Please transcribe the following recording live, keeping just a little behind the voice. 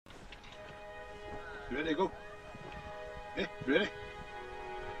Ready to go? Hey, ready?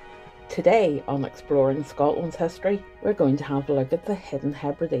 Today on Exploring Scotland's History, we're going to have a look at the hidden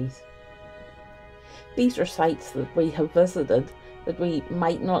Hebrides. These are sites that we have visited that we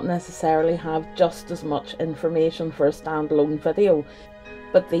might not necessarily have just as much information for a standalone video,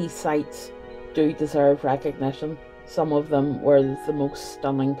 but these sites do deserve recognition. Some of them were the most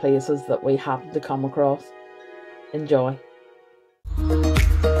stunning places that we happened to come across. Enjoy.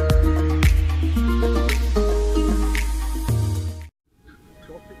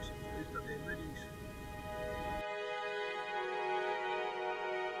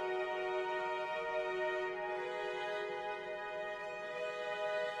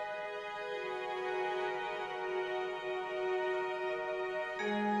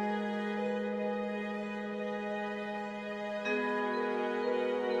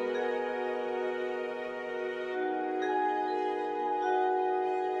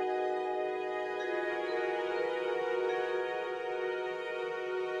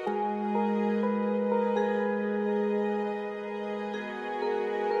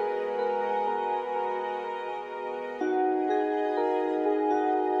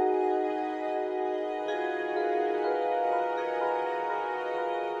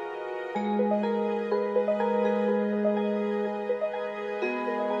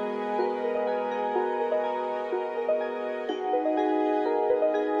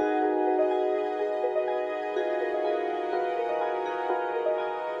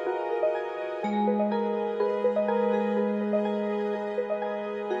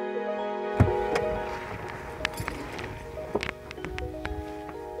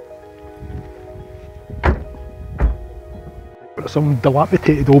 Some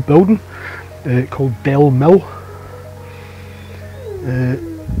dilapidated old building called Dell Mill.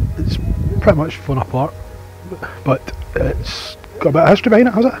 It's pretty much fallen apart, but it's got a bit of history behind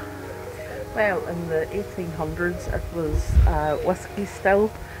it, has it? Well, in the 1800s it was whisky still.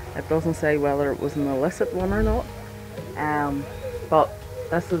 It doesn't say whether it was an illicit one or not, but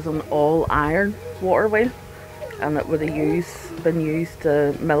this is an all iron water wheel, and it would have been used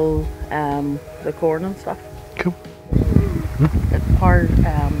to mill the corn and stuff. Cool.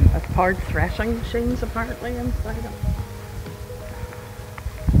 It's powered threshing machines apparently inside it.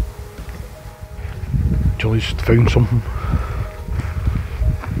 Julie's found something.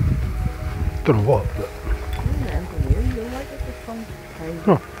 Don't know what, but... Engineering, you like it? It's some kind of...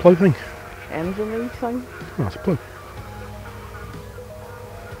 Oh, plough thing. Engineering thing. Oh, it's a plough.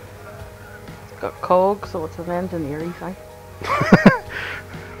 It's got cogs, so it's an engineering thing.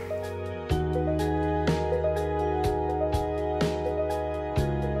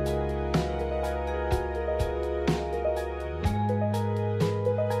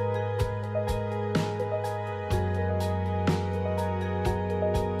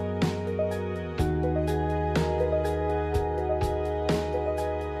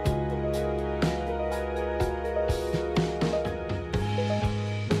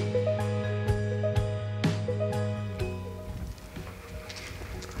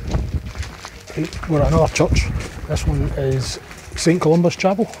 We're at another church. This one is St Columbas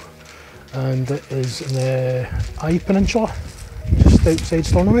Chapel, and it is in the 𝕳𝖈𝖕 Peninsula, just outside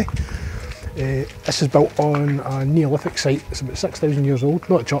Stornaway. This is built on a Neolithic site. It's about 6,000 years old.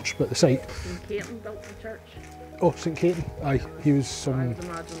 Not a church, but the site. St Columbas built the church. Oh, St Columbas. Aye, he was some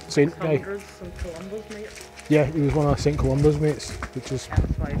saint guy. St Columbas mate. Yeah, he was one of St Columbas mates, which is... That's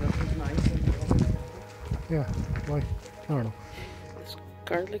why this is nice. Yeah, why? I don't know. There's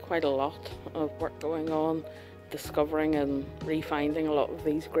currently quite a lot of work going on, discovering and refinding a lot of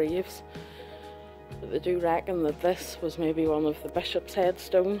these graves. But they do reckon that this was maybe one of the bishop's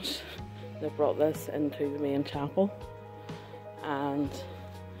headstones. They brought this into the main chapel, and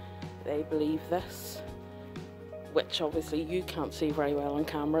they believe this, which obviously you can't see very well on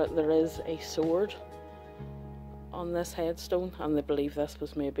camera. There is a sword on this headstone, and they believe this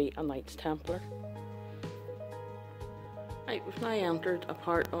was maybe a Knights Templar. Right, we've now entered a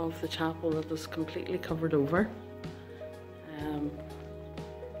part of the chapel that is completely covered over.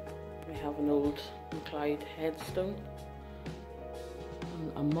 We have an old 𝕳𝖆𝖈𝖔𝖉𝖊𝖃 headstone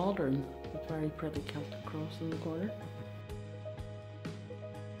and a modern, very pretty Celtic cross in the corner.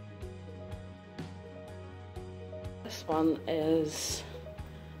 This one is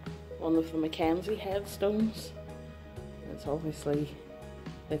one of the Mackenzie headstones. It's obviously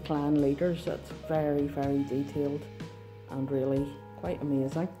the clan leaders. It's very, very detailed and really quite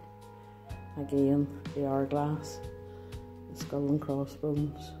amazing. Again, the hourglass, the skull and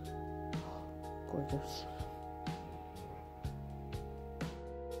crossbones, gorgeous.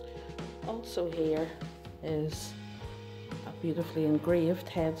 Also here is a beautifully engraved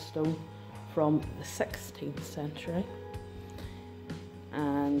headstone from the 16th century,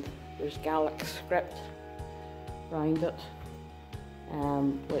 and there's Gaelic script around it,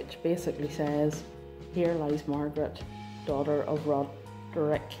 which basically says, "Here lies Margaret, daughter of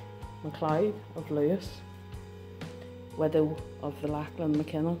Roderick MacLeod of Lewis, widow of the Lachlan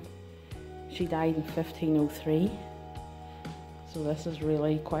McKinnon. She died in 1503. So this is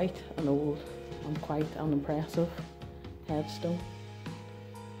really quite an old and quite an impressive headstone.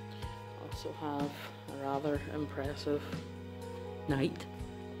 Also have a rather impressive knight.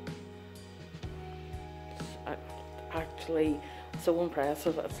 It's actually so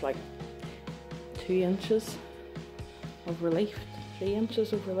impressive, it's like 2 inches of relief, 3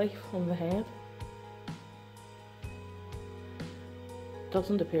 inches of relief on the head.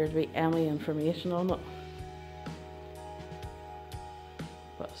 Doesn't appear to be any information on it,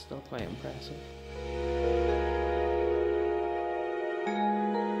 but it's still quite impressive.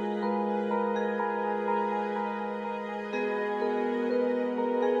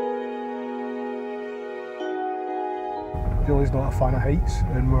 Julie's not a fan of heights,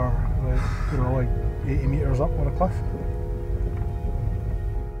 and we're like 80 metres up on a cliff.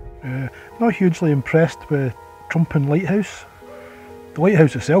 Not hugely impressed with Tiumpan Lighthouse. The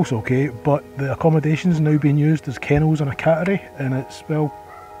lighthouse itself's okay, but the accommodation's now being used as kennels and a cattery, and it's, well,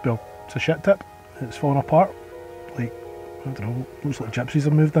 it's a shit tip. It's falling apart. Like, I don't know, looks like gypsies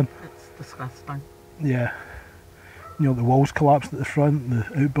have moved in. It's disgusting. Yeah. You know, the walls collapsed at the front, the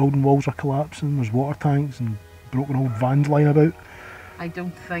outbuilding walls are collapsing, there's water tanks and broken old vans lying about. I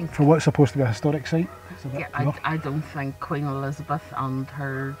don't think... For what's supposed to be a historic site. It's a bit rough. I don't think Queen Elizabeth and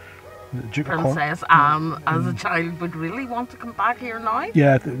her Duke Princess Anne as a child would really want to come back here now.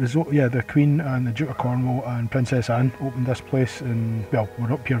 Yeah, the Queen and the Duke of Cornwall and Princess Anne opened this place, and well,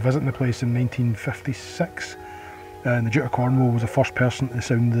 we're up here visiting the place in 1956, and the Duke of Cornwall was the first person to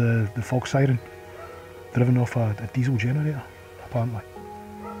sound the fog siren, driven off a diesel generator, apparently.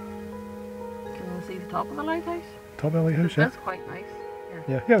 Can you see the top of the lighthouse? Top of the lighthouse, yeah. That's quite nice.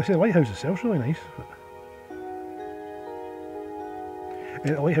 Yeah, I would say the lighthouse itself's really nice. But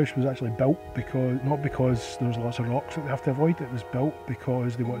the lighthouse was actually built not because there was lots of rocks that they have to avoid. It was built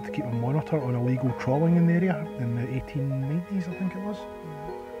because they wanted to keep a monitor on illegal trawling in the area in the 1890s, I think it was,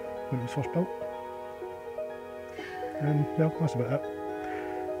 when it was first built. And well, that's about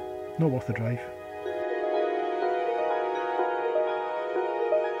it. Not worth the drive.